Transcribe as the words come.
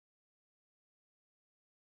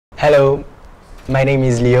Hello, my name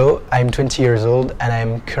is Leo. I'm 20 years old and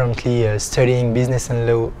I'm currently studying business and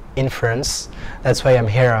law in France. That's why I'm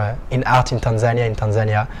here in Art in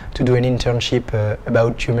Tanzania, to do an internship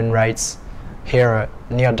about human rights here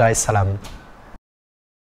near Dar es Salaam.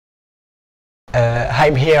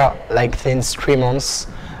 I'm here since 3 months.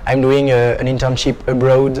 I'm doing an internship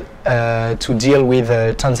abroad to deal with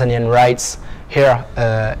Tanzanian rights here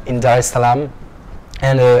in Dar es Salaam.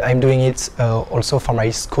 And I'm doing it also for my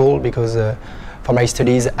school because for my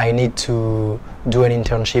studies I need to do an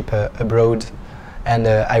internship abroad, and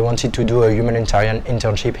I wanted to do a humanitarian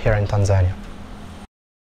internship here in Tanzania.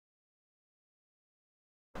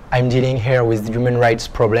 I'm dealing here with the human rights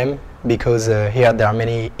problem because here there are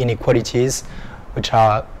many inequalities which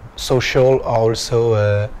are social or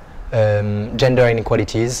also gender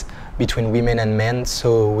inequalities between women and men,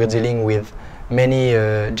 so we're dealing with many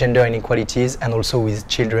gender inequalities and also with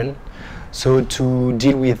children. So to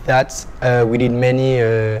deal with that, we did many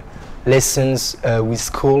lessons with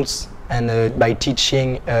schools and by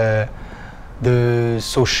teaching the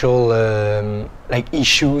social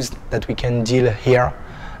issues that we can deal here,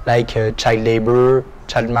 like child labor,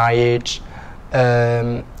 child marriage,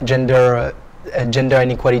 gender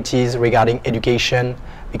inequalities regarding education,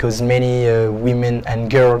 because many women and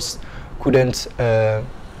girls couldn't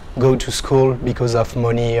go to school because of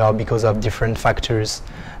money or because of different factors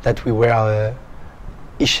that we were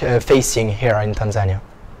facing here in Tanzania.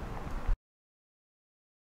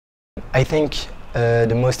 I think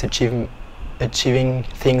the most achieving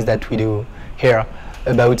things that we do here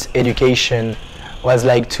about education was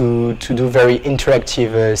to do very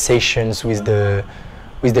interactive sessions with the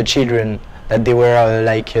children, that they were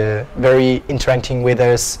very interacting with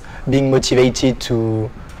us, being motivated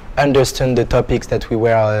to understand the topics that we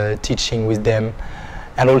were teaching with them.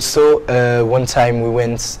 And also one time we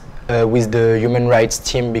went with the human rights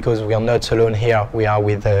team, because we are not alone here, we are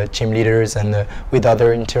with team leaders and with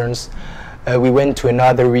other interns. We went to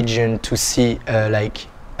another region to see a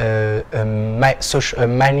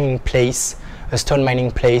mining place, a stone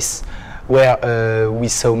mining place, where we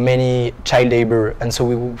saw many child labor, and so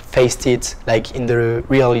we faced it in the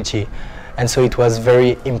reality. And so it was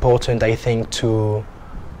very important, I think, to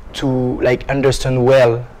understand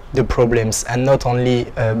well the problems, and not only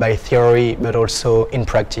by theory but also in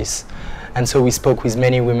practice. And so we spoke with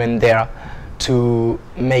many women there to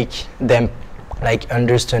make them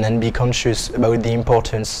understand and be conscious about the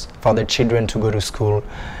importance for the children to go to school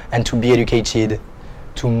and to be educated,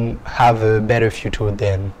 to have a better future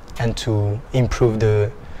then, and to improve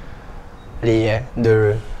the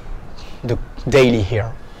daily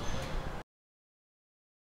here.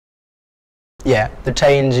 Yeah, the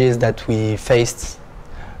challenges that we faced,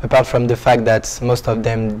 apart from the fact that most of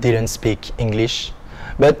them didn't speak English,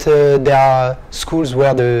 but there are schools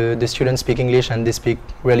where the students speak English and they speak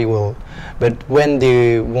really well. But when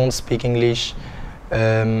they won't speak English,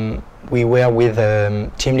 we were with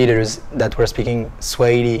team leaders that were speaking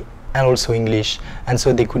Swahili and also English, and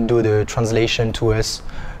so they could do the translation to us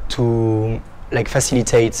to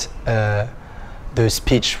facilitate the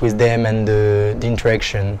speech with them and the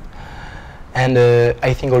interaction. And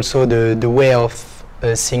I think also the way of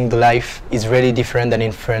seeing the life is really different than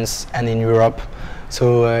in France and in Europe.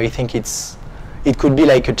 So I think it could be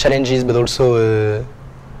a challenges, but also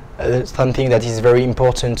something that is very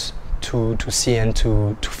important to see and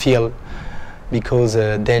to feel, because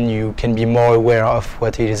then you can be more aware of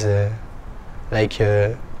what it is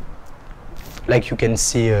you can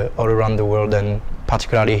see all around the world, and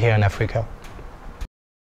particularly here in Africa.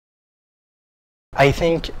 I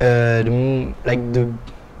think the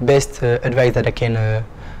best advice that I can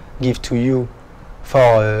give to you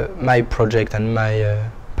for my project and my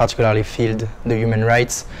particularly field, the human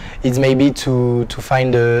rights, is maybe to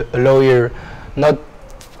find a lawyer, not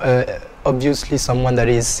obviously someone that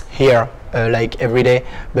is here every day,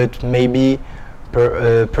 but maybe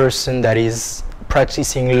a person that is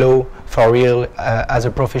practicing law for real as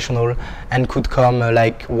a professional, and could come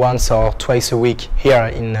once or twice a week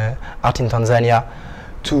here in Art in Tanzania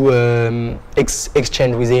to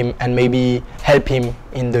exchange with him and maybe help him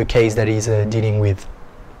in the case that he's dealing with.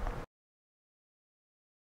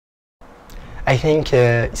 I think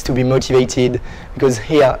it's to be motivated, because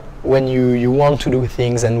here when you want to do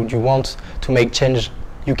things and you want to make change,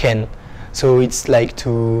 you can. So it's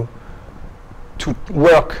to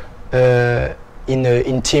work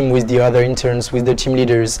in team with the other interns, with the team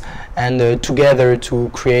leaders, and together to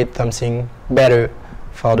create something better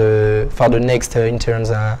for the next interns.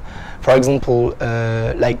 For example,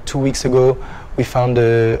 2 weeks ago, we found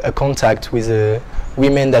a contact with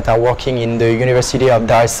women that are working in the University of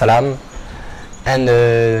Dar es Salaam, And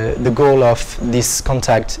the goal of this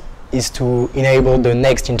contact is to enable the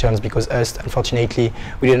next interns, because us, unfortunately,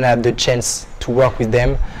 we didn't have the chance to work with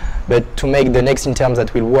them, but to make the next interns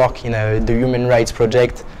that will work in the human rights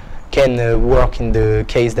project can work in the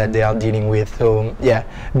case that they are dealing with. So yeah,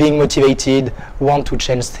 being motivated, want to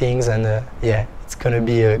change things, and yeah, it's going to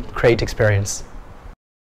be a great experience.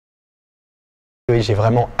 Oui, j'ai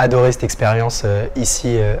vraiment adoré cette expérience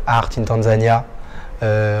ici à Art in Tanzania.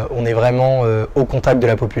 On est vraiment au contact de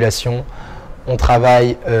la population. On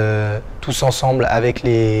travaille tous ensemble avec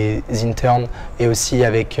les internes et aussi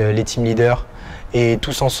avec les team leaders. Et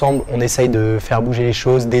tous ensemble, on essaye de faire bouger les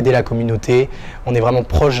choses, d'aider la communauté. On est vraiment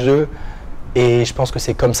proche d'eux et je pense que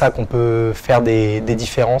c'est comme ça qu'on peut faire des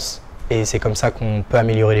différences et c'est comme ça qu'on peut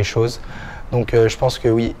améliorer les choses. Donc je pense que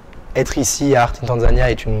oui, être ici à Art in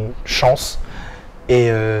Tanzania est une chance et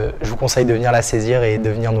je vous conseille de venir la saisir et de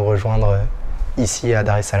venir nous rejoindre ici à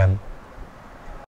Dar es Salaam.